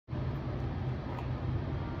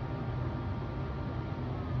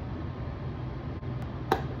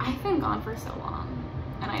I've been gone for so long,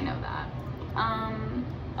 and I know that.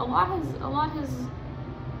 A lot has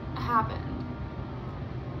happened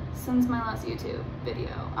since my last YouTube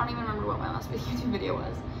video. I don't even remember what my last YouTube video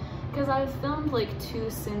was, because I've filmed like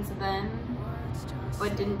 2 since then,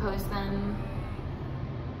 but didn't post them.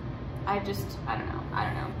 I don't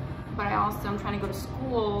know. But I'm trying to go to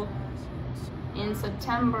school in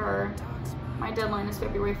September. My deadline is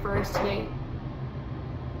February 1st today.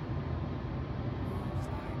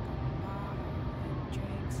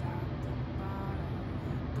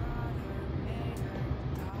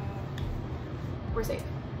 We're safe.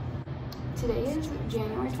 Today is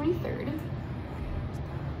January 23rd.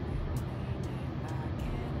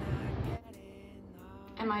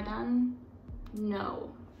 Am I done? No.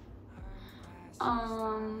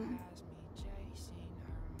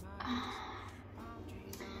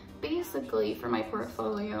 Basically for my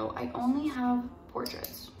portfolio, I only have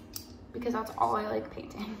portraits because that's all I like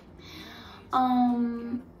painting.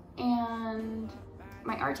 And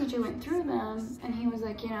my art teacher went through them and he was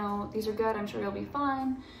like, you know, these are good, I'm sure you'll be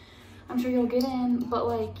fine, I'm sure you'll get in, but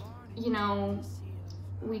like, you know,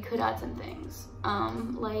 we could add some things,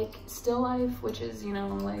 like still life, which is, you know,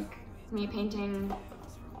 like me painting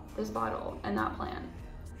this bottle and that plant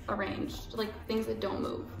arranged, like things that don't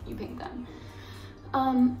move, you paint them.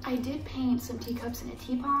 I did paint some teacups and a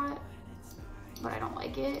teapot, but I don't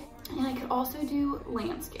like it. And I could also do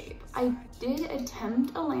landscape. I did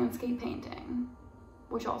attempt a landscape painting,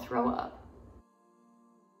 which I'll throw up.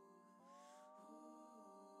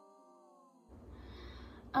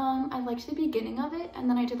 I liked the beginning of it, and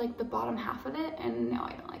then I did like the bottom half of it, and now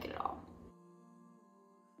I don't like it at all.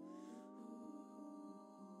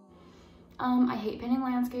 I hate painting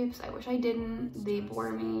landscapes. I wish I didn't. They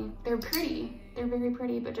bore me. They're pretty. They're very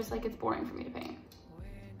pretty, but just like it's boring for me to paint.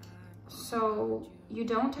 So you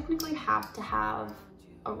don't technically have to have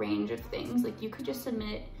a range of things. Like you could just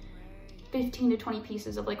submit 15 to 20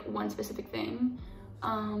 pieces of like one specific thing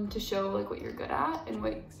to show like what you're good at and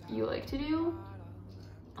what you like to do.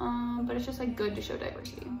 But it's just like good to show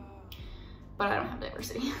diversity. But I don't have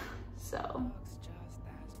diversity, so.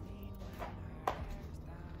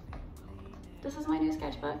 This is my new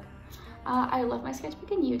sketchbook. I left my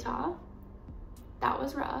sketchbook in Utah. That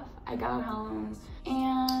was rough. I got home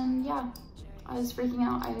and yeah, I was freaking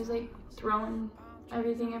out. I was like throwing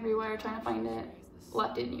everything everywhere, trying to find it.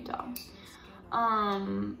 Left it in Utah.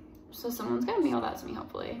 So someone's gonna mail that to me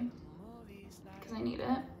hopefully, because I need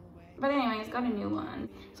it. But anyways, got a new one.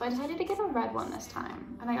 So I decided to get a red one this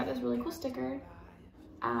time. And I got this really cool sticker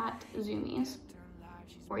at Zoomies,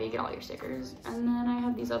 where you get all your stickers. And then I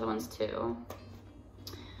have these other ones too.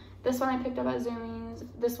 This one I picked up at Zoomies.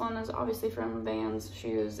 This one is obviously from Vans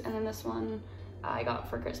shoes. And then this one I got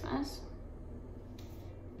for Christmas.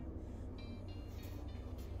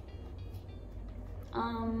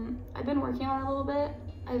 I've been working on it a little bit.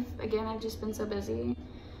 I've just been so busy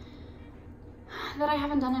that I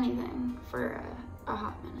haven't done anything for a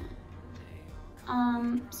hot minute.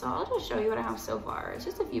 So I'll just show you what I have so far. It's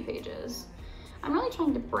just a few pages. I'm really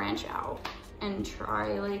trying to branch out and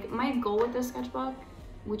try, like, my goal with this sketchbook,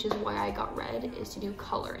 which is why I got red, is to do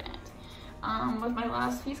color in it. With my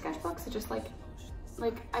last few sketchbooks, it's just like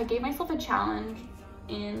I gave myself a challenge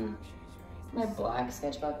in my black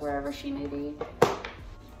sketchbook, wherever she may be.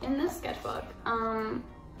 In this sketchbook,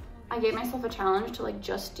 I gave myself a challenge to like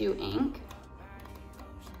just do ink,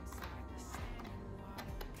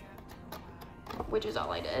 which is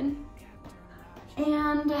all I did.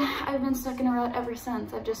 And I've been stuck in a rut ever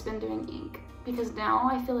since. I've just been doing ink because now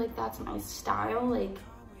I feel like that's my style, like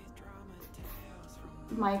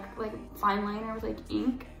my fine liner with like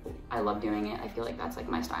ink. I love doing it. I feel like that's like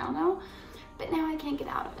my style now, but now I can't get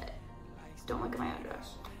out of it. Don't look at my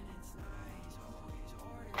address.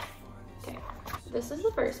 Okay, this is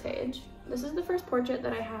the first page. This is the first portrait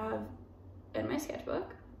that I have in my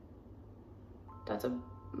sketchbook. That's a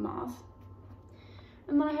moth.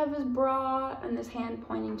 And then I have this bra and this hand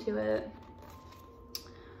pointing to it.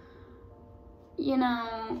 You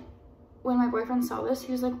know, when my boyfriend saw this,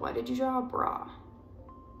 he was like, why did you draw a bra?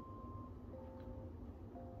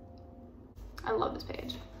 I love this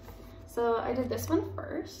page. So I did this one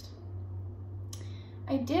first.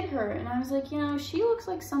 I did her and I was like, you know, she looks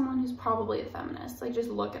like someone who's probably a feminist, like just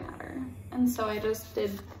looking at her. And so I just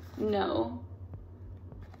did no,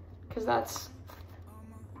 because that's,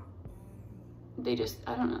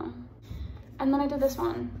 I don't know. And then I did this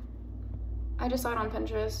one. I just saw it on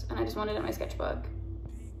Pinterest and I just wanted it in my sketchbook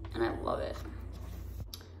and I love it.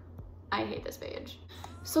 I hate this page.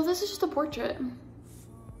 So this is just a portrait.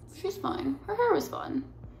 She's fine. Her hair was fun.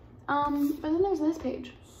 But then there's this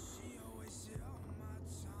page.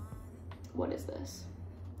 what is this?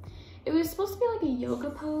 It was supposed to be like a yoga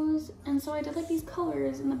pose, and so I did like these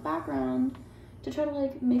colors in the background to try to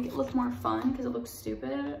like make it look more fun because it looks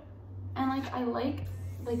stupid. And like I like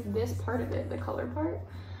this part of it, the color part.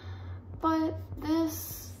 But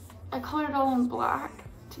this, I colored it all in black.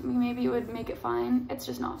 To me, maybe it would make it fine. It's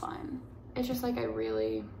just not fine. It's just like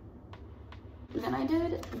then I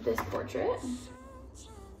did this portrait.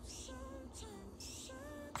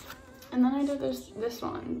 And then I did this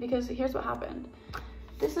one, because here's what happened.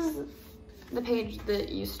 This is the page that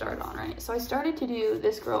you start on, right? So I started to do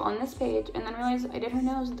this girl on this page and then realized I did her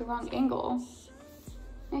nose at the wrong angle.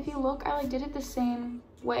 And if you look, I like did it the same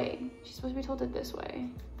way. She's supposed to be tilted this way.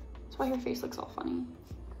 That's why her face looks all funny.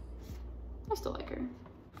 I still like her.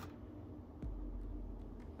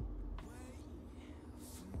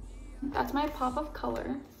 That's my pop of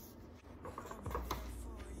color.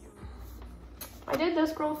 I did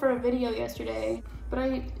this girl for a video yesterday,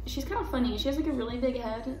 but she's kind of funny. She has like a really big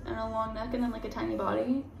head and a long neck and then like a tiny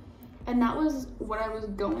body. And that was what I was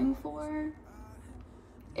going for.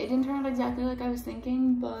 It didn't turn out exactly like I was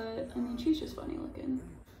thinking, but I mean, she's just funny looking.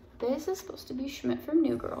 This is supposed to be Schmidt from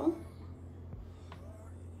New Girl.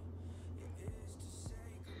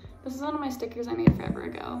 This is one of my stickers I made forever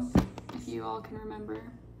ago, if you all can remember.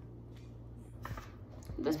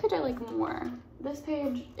 This page I like more. This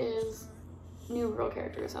page is New Girl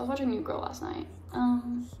characters. I was watching New Girl last night.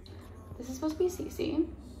 This is supposed to be Cece.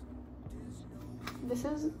 This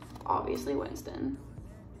is obviously Winston.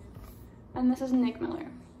 And this is Nick Miller.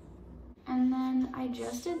 And then I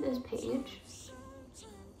just did this page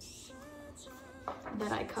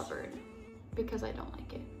that I covered because I don't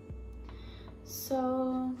like it.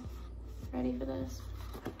 So, ready for this?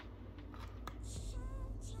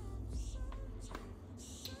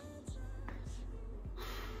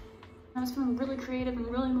 I was feeling really creative and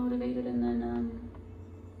really motivated, and then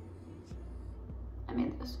I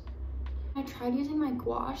made this. I tried using my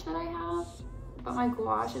gouache that I have, but my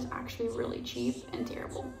gouache is actually really cheap and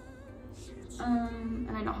terrible.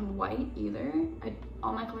 And I don't have white either.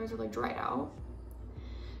 All my colors are like dried out.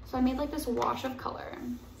 So I made like this wash of color.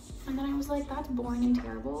 And then I was like, that's boring and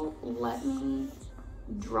terrible. Let me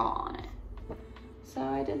draw on it. So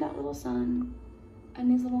I did that little sun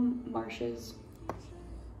and these little marshes.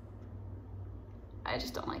 I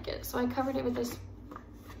just don't like it. So I covered it with this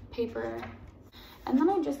paper. And then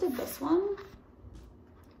I just did this one,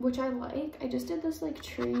 which I like. I just did this like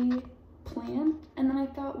tree plant. And then I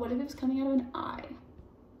thought, what if it was coming out of an eye?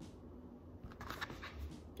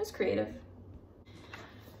 It's creative.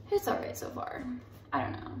 It's all right so far. I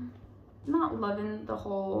don't know. I'm not loving the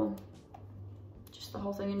whole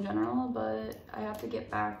thing in general, but I have to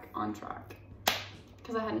get back on track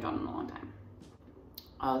because I hadn't drawn in a long time.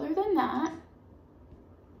 Other than that,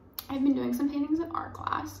 I've been doing some paintings in art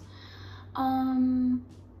class.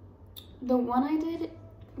 The one I did,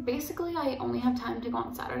 basically I only have time to go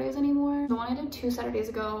on Saturdays anymore. The one I did 2 Saturdays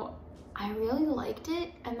ago, I really liked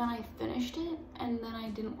it, and then I finished it, and then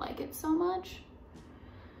I didn't like it so much,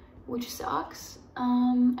 which sucks.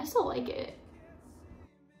 I still like it.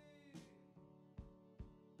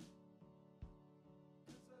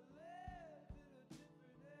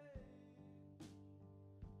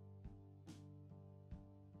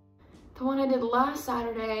 The one I did last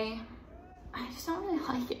Saturday, I just don't really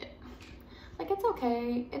like it. Like, it's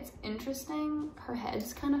okay, it's interesting. Her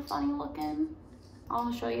head's kind of funny looking.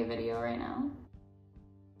 I'll show you a video right now.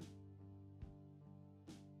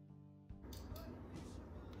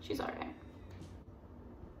 She's all right.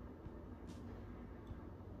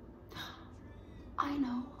 I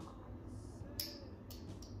know.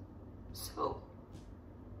 So,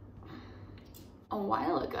 a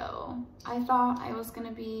while ago, I thought I was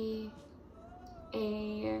gonna be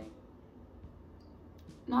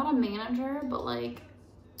not a manager, but like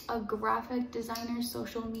a graphic designer,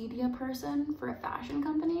 social media person for a fashion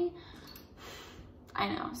company. I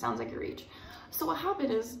know, sounds like a reach. So what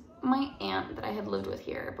happened is, my aunt that I had lived with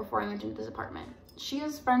here before I moved into this apartment, she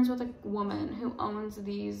is friends with a woman who owns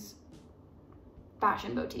these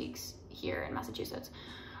fashion boutiques here in Massachusetts.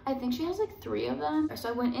 I think she has like 3 of them. So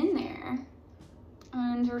I went in there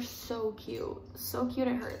and they're so cute. So cute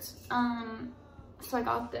it hurts. So I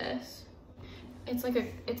got this. It's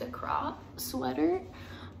a crop sweater. It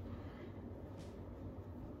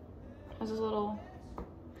has this little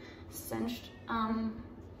cinched,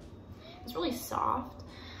 it's really soft.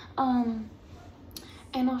 And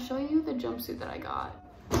I'll show you the jumpsuit that I got.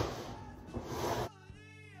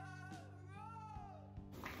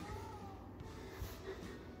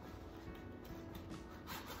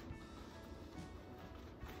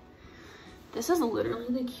 This is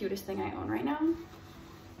literally the cutest thing I own right now.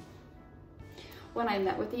 when I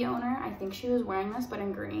met with the owner, I think she was wearing this, but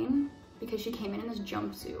in green, because she came in this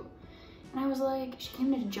jumpsuit. And I was like, she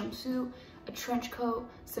came in a jumpsuit, a trench coat,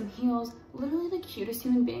 some heels, literally the cutest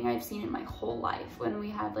human being I've seen in my whole life when we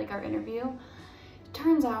had like our interview.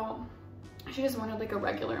 Turns out she just wanted like a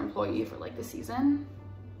regular employee for like the season.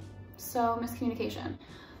 So miscommunication.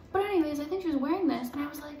 But anyways, I think she was wearing this and I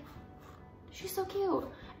was like, she's so cute.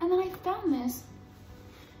 And then I found this.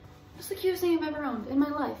 It's the cutest thing I've ever owned in my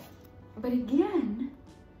life. But again,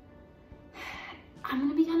 I'm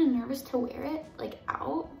gonna be kind of nervous to wear it like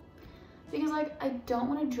out because like I don't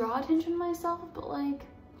want to draw attention to myself, but like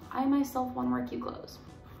I myself want to wear cute clothes.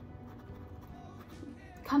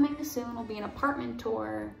 Coming soon will be an apartment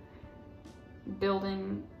tour,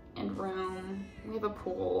 building and room. We have a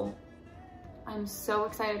pool. I'm so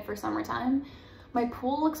excited for summertime. My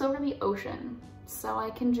pool looks over the ocean, so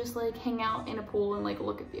I can just like hang out in a pool and like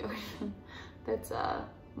look at the ocean. That's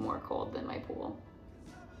more cold than my pool.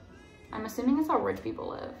 I'm assuming that's how rich people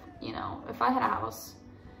live. You know, if I had a house,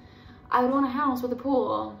 I would want a house with a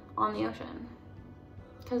pool on the ocean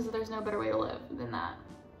because there's no better way to live than that.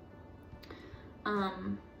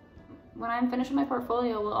 When I'm finished with my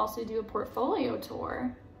portfolio, we'll also do a portfolio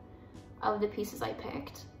tour of the pieces I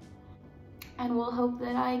picked. And we'll hope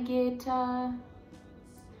that I get,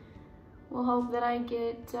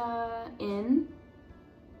 in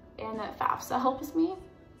and that FAFSA helps me.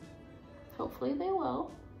 Hopefully they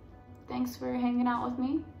will. Thanks for hanging out with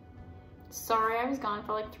me. Sorry I was gone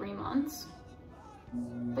for like 3 months.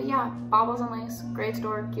 But yeah, Baubles and Lace, great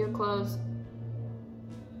store, cute clothes.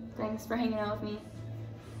 Thanks for hanging out with me.